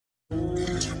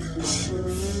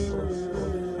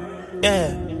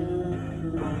Yeah.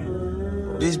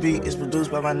 This beat is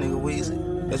produced by my nigga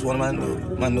Weezy. That's one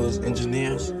of my newest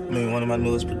engineers. One of my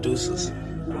newest producers.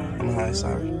 I'm high,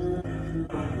 sorry.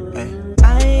 Hey.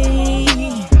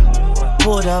 I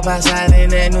pulled up outside in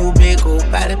that new big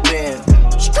old body band.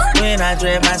 When I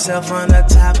dread myself on the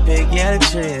topic, yeah, the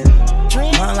trend.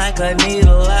 Run like a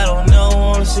needle, I don't know,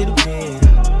 wanna see the pen.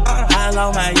 I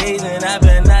lost my gaze and I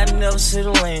bet I never see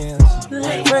the lens.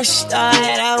 Fresh start,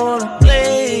 I wanna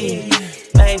play.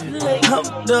 Baby, I'm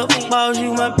the boss,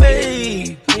 you my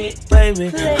babe.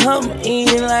 Baby, I'm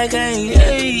eating like I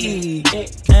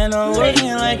ain't. And I'm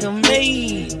working like a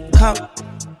maid. Come,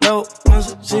 no, once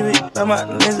you see me, by my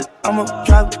lenses, I'ma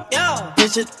drop it.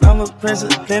 Bitch it, I'm a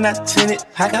president, then I tint it.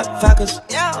 I got vodkas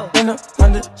in the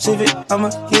Honda Civic, I'ma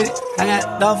get it. I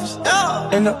got dolphins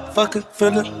in the fucking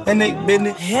feeling, and they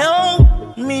business.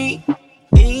 Help me,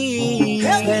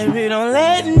 baby, don't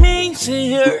let me sit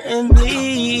here and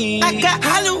bleed. I got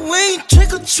Halloween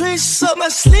trick or treats up my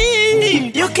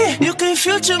sleeve. You can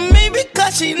future me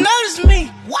because she noticed me.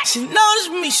 What? She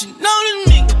noticed me, she noticed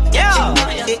me. Yeah.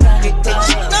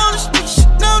 She noticed me, she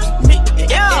noticed me.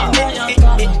 Yeah.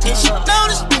 She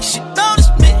noticed me, she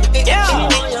noticed me. Yeah.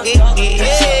 She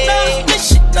noticed me,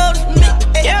 she noticed me.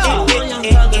 Yeah.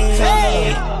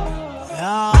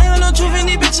 I ain't no truth in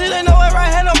these bitches, they know it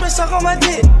right hand up and suck on my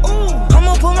dick.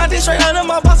 I'ma put my dick straight under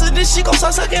my boss and this shit gon'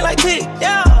 start sucking like tick.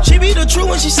 Yeah. She be the truth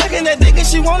when she sucking that dick and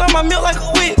she want on my milk like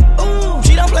a wig.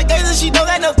 She don't play games and she don't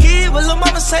got no kid, but lil'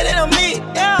 mama say that I'm me.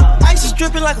 Yeah. Ice is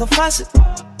dripping like a faucet.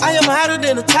 I am hotter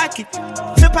than a tacky.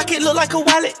 Flip pocket look like a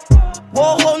wallet.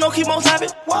 Whoa, whoa, no keep on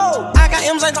topic. Whoa, I got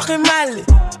M's, ain't talking Miley.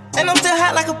 And I'm still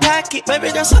hot like a pocket.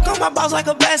 Baby girl suck on my balls like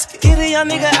a basket. Get a young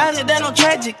nigga out of that, no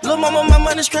tragic. Lil' mama, my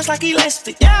money stretched like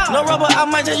elastic. Yeah. No rubber, I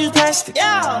might just use plastic.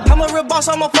 Yeah. I'm a real boss,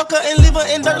 I'ma fuck her and leave her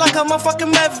in dirt like a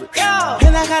motherfucking maverick. Yeah.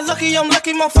 And I got lucky, I'm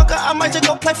lucky, motherfucker. I might just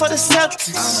go play for the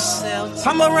Celtics.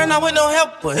 I'ma run out with no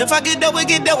helper. If I get that way,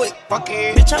 get that way. Fuck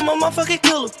it. Bitch, I'm a motherfucking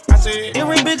killer. It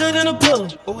ring bigger than a pillow.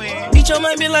 Eat your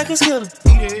man be like a skiller.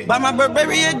 Buy my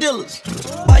Burberry at dealers.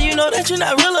 Boy, you know that you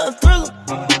not real or a thriller.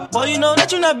 Boy, you know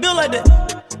that you not built like that.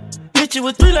 Bitch, you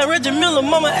with 3 like Reggie Miller.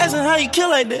 Mama asking how you kill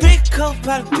like that. Pick up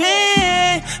out of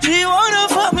bed. She wanna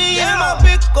fuck me in my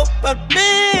pick up out of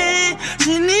bed.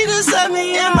 She need to suck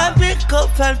me in my pick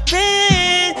up out of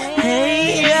bed.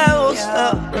 Hey, I won't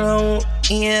stop long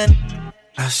in.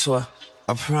 I swear,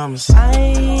 I promise.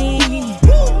 I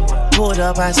pulled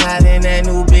up outside in that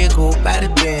new big old body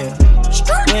band.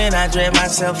 When I dread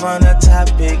myself on the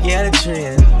topic, yeah, the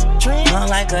trend. Run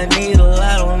like a needle,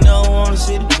 I don't know, wanna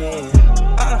see the pen.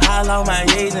 I lost my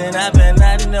gaze and I bet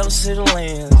I never see the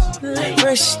lens.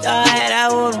 Fresh start, I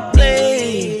wanna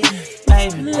play.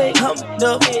 Baby, I'm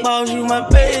the boss, you my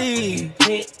babe.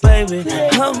 Baby,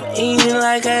 I'm eating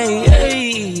like I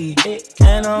ain't.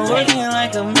 And I'm working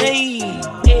like a maid.